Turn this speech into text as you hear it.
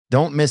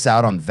Don't miss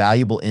out on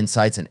valuable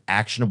insights and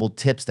actionable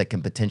tips that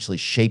can potentially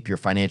shape your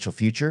financial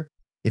future.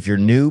 If you're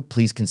new,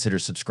 please consider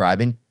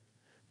subscribing.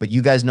 But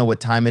you guys know what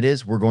time it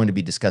is. We're going to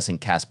be discussing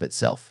Kaspa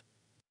itself.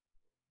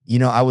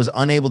 I was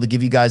unable to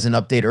give you guys an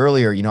update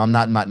earlier. I'm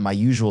not in my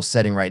usual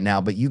setting right now,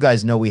 but you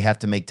guys know we have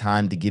to make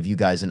time to give you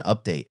guys an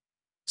update.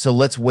 So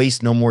let's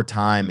waste no more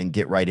time and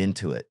get right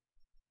into it.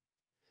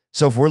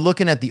 So if we're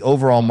looking at the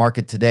overall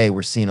market today,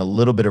 we're seeing a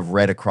little bit of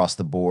red across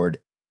the board.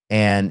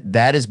 And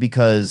that is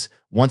because,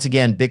 once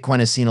again, Bitcoin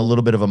has seen a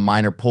little bit of a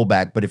minor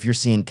pullback. But if you're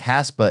seeing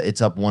Kaspa,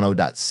 it's up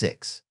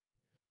 10.6.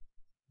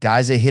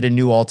 Guys, it hit a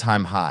new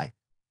all-time high.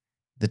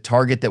 The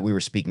target that we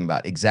were speaking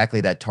about, exactly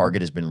that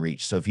target has been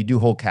reached. So if you do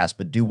hold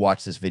Kaspa, do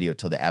watch this video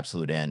till the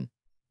absolute end.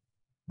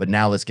 But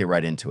now let's get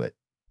right into it.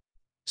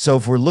 So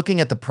if we're looking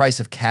at the price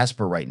of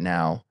Kaspa right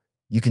now,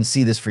 you can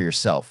see this for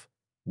yourself.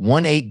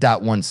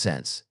 18.1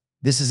 cents.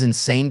 This is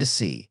insane to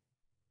see.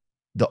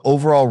 The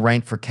overall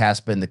rank for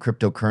Kaspa in the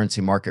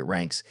cryptocurrency market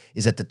ranks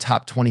is at the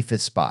top 25th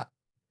spot.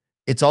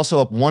 It's also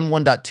up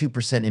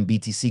 11.2% in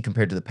BTC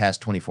compared to the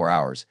past 24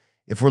 hours.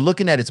 If we're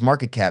looking at its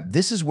market cap,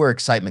 this is where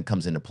excitement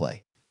comes into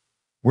play.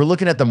 We're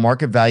looking at the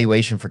market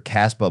valuation for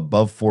Kaspa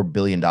above $4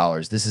 billion.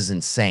 This is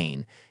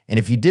insane. And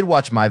if you did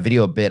watch my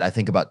video a bit, I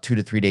think about 2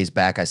 to 3 days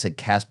back, I said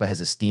Kaspa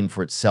has esteemed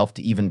for itself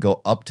to even go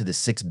up to the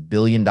 $6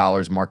 billion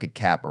market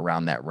cap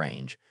around that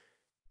range.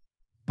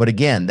 But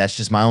again, that's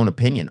just my own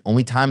opinion.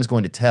 Only time is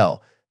going to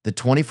tell. The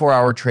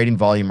 24-hour trading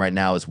volume right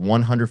now is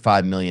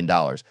 $105 million.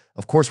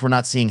 Of course, we're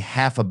not seeing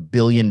 $500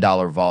 million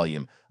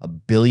volume,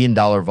 $1 billion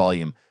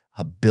volume,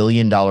 $1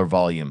 billion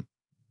volume.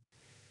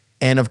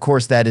 And of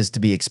course, that is to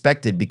be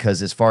expected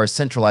because as far as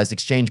centralized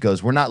exchange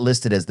goes, we're not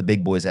listed as the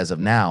big boys as of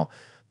now.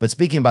 But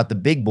speaking about the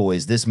big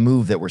boys, this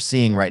move that we're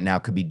seeing right now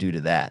could be due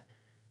to that.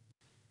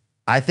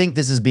 I think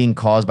this is being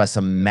caused by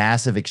some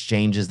massive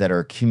exchanges that are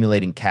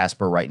accumulating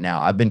Kaspa right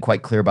now. I've been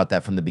quite clear about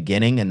that from the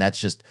beginning, and that's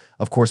just,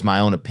 of course, my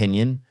own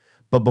opinion.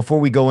 But before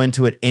we go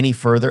into it any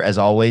further, as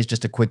always,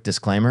 just a quick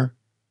disclaimer.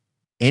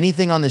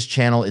 Anything on this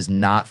channel is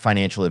not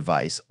financial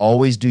advice.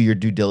 Always do your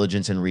due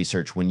diligence and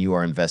research when you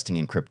are investing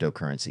in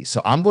cryptocurrency.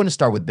 So I'm going to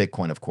start with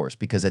Bitcoin, of course,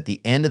 because at the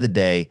end of the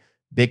day,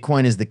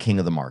 Bitcoin is the king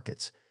of the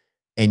markets.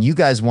 And you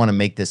guys want to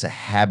make this a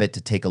habit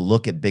to take a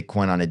look at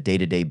Bitcoin on a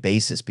day-to-day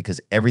basis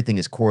because everything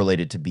is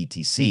correlated to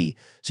BTC.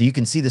 So you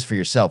can see this for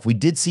yourself. We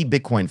did see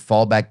Bitcoin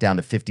fall back down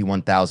to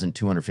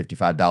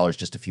 $51,255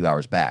 just a few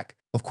hours back.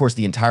 Of course,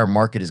 the entire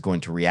market is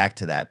going to react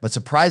to that. But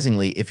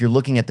surprisingly, if you're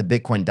looking at the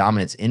Bitcoin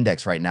Dominance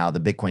Index right now,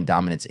 the Bitcoin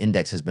Dominance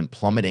Index has been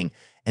plummeting,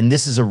 and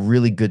this is a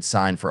really good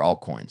sign for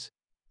altcoins.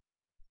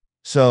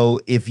 So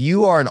if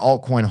you are an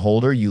altcoin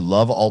holder, you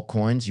love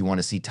altcoins, you want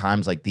to see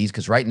times like these,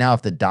 because right now,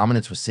 if the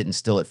dominance was sitting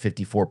still at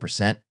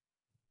 54%,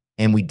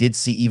 and we did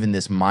see even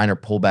this minor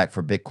pullback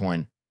for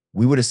Bitcoin,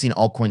 we would have seen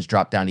altcoins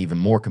drop down even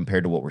more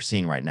compared to what we're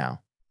seeing right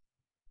now.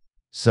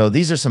 So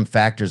these are some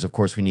factors, of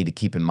course, we need to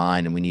keep in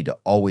mind and we need to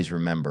always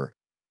remember.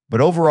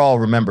 But overall,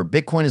 remember,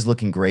 Bitcoin is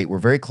looking great. We're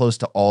very close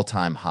to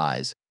all-time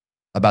highs,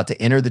 about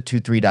to enter the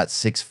 23.6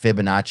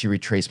 Fibonacci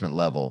retracement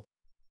level.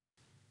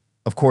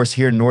 Of course,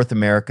 here in North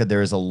America,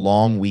 there is a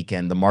long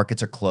weekend. The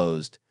markets are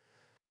closed.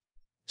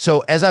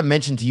 So as I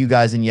mentioned to you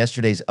guys in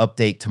yesterday's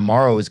update,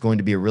 tomorrow is going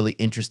to be a really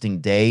interesting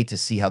day to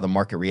see how the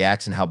market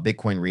reacts and how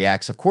Bitcoin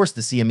reacts. Of course,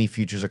 the CME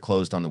futures are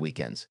closed on the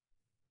weekends.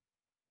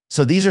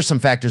 So these are some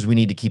factors we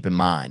need to keep in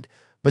mind.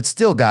 But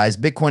still, guys,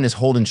 Bitcoin is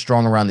holding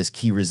strong around this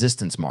key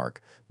resistance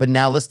mark. But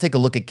now let's take a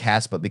look at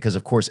Kaspa because,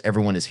 of course,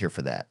 everyone is here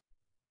for that.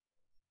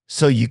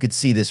 So you could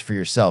see this for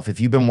yourself. If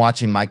you've been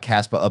watching my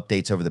Kaspa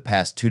updates over the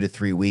past 2 to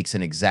 3 weeks,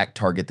 an exact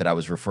target that I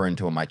was referring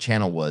to on my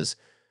channel was,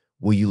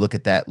 will you look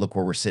at that? Look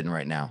where we're sitting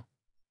right now.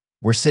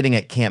 We're sitting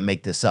at can't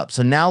make this up.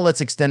 So now let's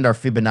extend our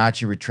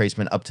Fibonacci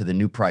retracement up to the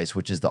new price,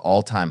 which is the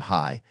all-time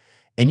high.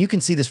 And you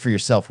can see this for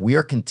yourself. We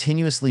are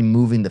continuously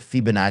moving the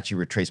Fibonacci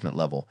retracement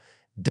level.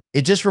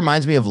 It just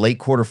reminds me of late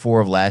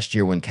Q4 of last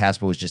year when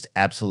Kaspa was just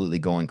absolutely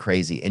going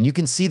crazy. And you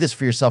can see this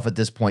for yourself at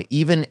this point,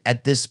 even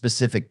at this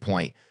specific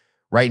point.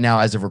 Right now,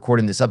 as of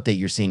recording this update,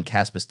 you're seeing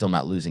Kaspa still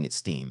not losing its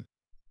steam.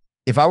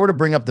 If I were to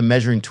bring up the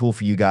measuring tool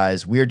for you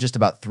guys, we are just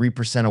about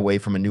 3% away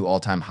from a new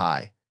all-time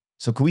high.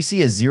 So could we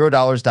see a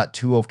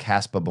 $0.20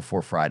 Kaspa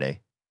before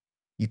Friday?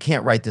 You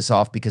can't write this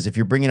off because if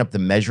you're bringing up the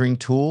measuring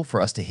tool for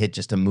us to hit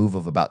just a move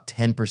of about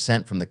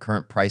 10% from the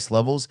current price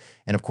levels,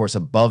 and of course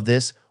above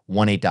this,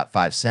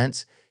 18.5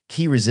 cents,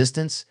 key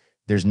resistance,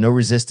 there's no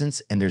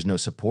resistance and there's no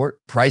support.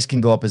 Price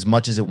can go up as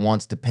much as it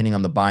wants depending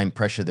on the buying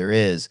pressure there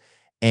is.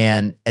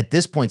 And at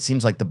this point,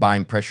 seems like the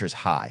buying pressure is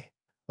high,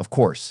 of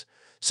course.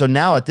 So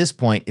now at this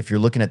point, if you're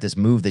looking at this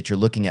move that you're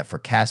looking at for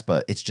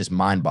Kaspa, it's just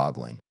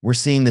mind-boggling. We're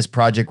seeing this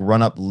project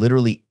run up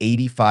literally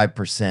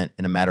 85%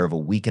 in a matter of a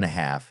week and a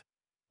half.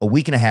 A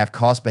week and a half,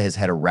 Kaspa has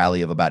had a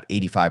rally of about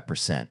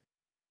 85%.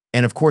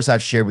 And of course,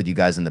 I've shared with you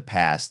guys in the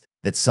past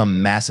that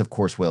some massive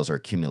course whales are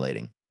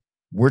accumulating.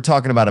 We're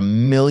talking about $1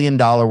 million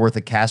worth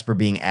of Kaspa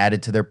being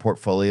added to their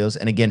portfolios.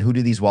 And again, who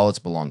do these wallets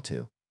belong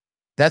to?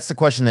 That's the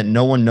question that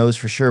no one knows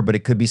for sure, but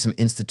it could be some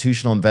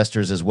institutional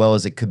investors as well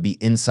as it could be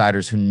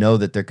insiders who know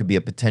that there could be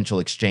a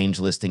potential exchange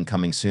listing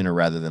coming sooner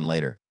rather than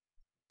later.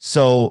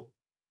 So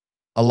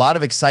a lot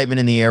of excitement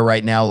in the air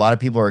right now. A lot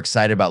of people are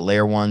excited about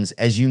layer ones.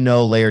 As you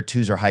know, layer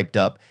twos are hyped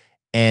up.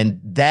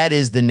 And that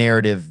is the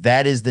narrative.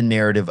 That is the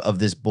narrative of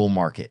this bull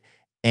market.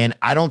 And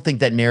I don't think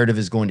that narrative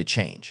is going to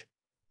change.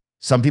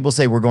 Some people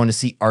say we're going to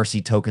see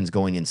RC tokens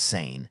going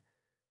insane.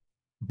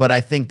 But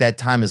I think that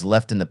time is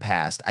left in the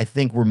past. I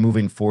think we're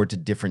moving forward to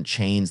different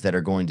chains that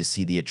are going to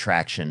see the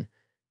attraction.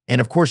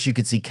 And of course, you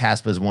could see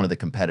Kaspa as one of the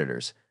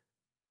competitors.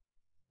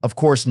 Of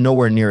course,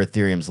 nowhere near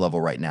Ethereum's level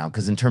right now,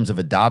 because in terms of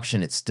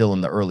adoption, it's still in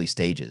the early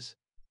stages.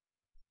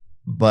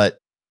 But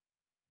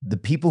the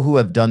people who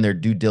have done their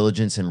due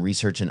diligence and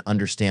research and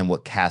understand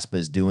what Kaspa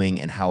is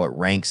doing and how it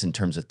ranks in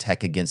terms of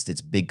tech against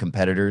its big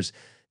competitors,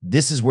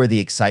 this is where the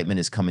excitement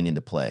is coming into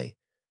play.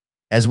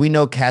 As we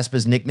know,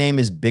 Kaspa's nickname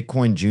is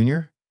Bitcoin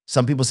Jr.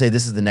 Some people say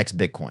this is the next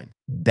Bitcoin.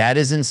 That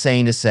is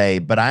insane to say,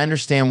 but I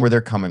understand where they're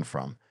coming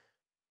from.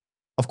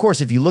 Of course,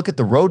 if you look at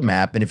the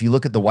roadmap and if you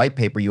look at the white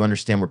paper, you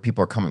understand where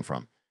people are coming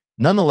from.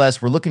 Nonetheless,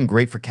 we're looking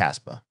great for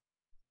Kaspa.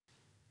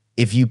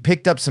 If you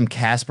picked up some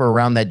Kaspa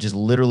around that just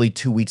literally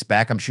 2 weeks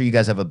back, I'm sure you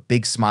guys have a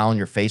big smile on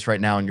your face right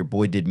now, and your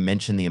boy did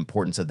mention the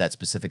importance of that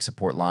specific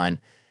support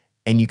line,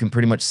 and you can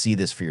pretty much see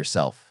this for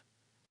yourself.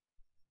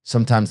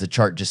 Sometimes the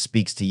chart just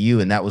speaks to you,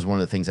 and that was one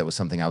of the things that was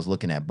something I was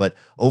looking at. But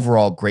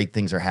overall, great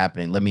things are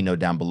happening. Let me know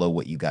down below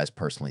what you guys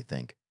personally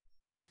think.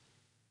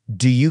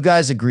 Do you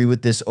guys agree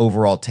with this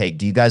overall take?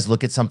 Do you guys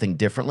look at something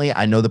differently?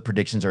 I know the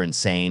predictions are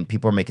insane.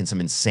 People are making some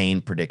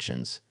insane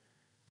predictions.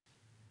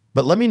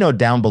 But let me know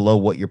down below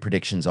what your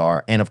predictions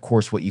are, and of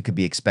course, what you could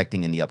be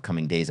expecting in the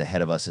upcoming days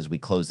ahead of us as we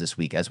close this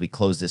week, as we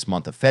close this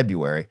month of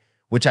February,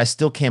 which I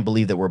still can't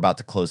believe that we're about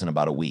to close in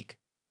about a week.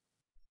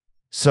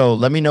 So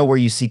let me know where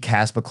you see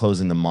Kaspa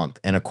closing the month.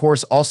 And of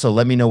course, also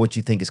let me know what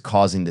you think is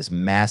causing this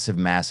massive,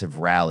 massive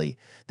rally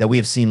that we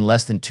have seen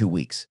less than 2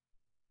 weeks.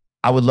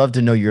 I would love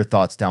to know your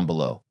thoughts down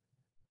below.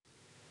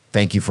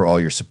 Thank you for all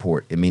your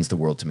support. It means the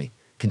world to me.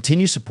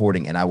 Continue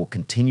supporting, and I will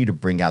continue to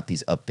bring out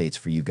these updates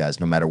for you guys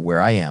no matter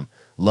where I am.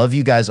 Love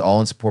you guys all,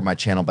 and support my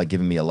channel by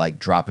giving me a like,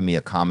 dropping me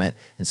a comment,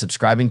 and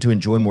subscribing to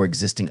enjoy more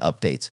existing updates.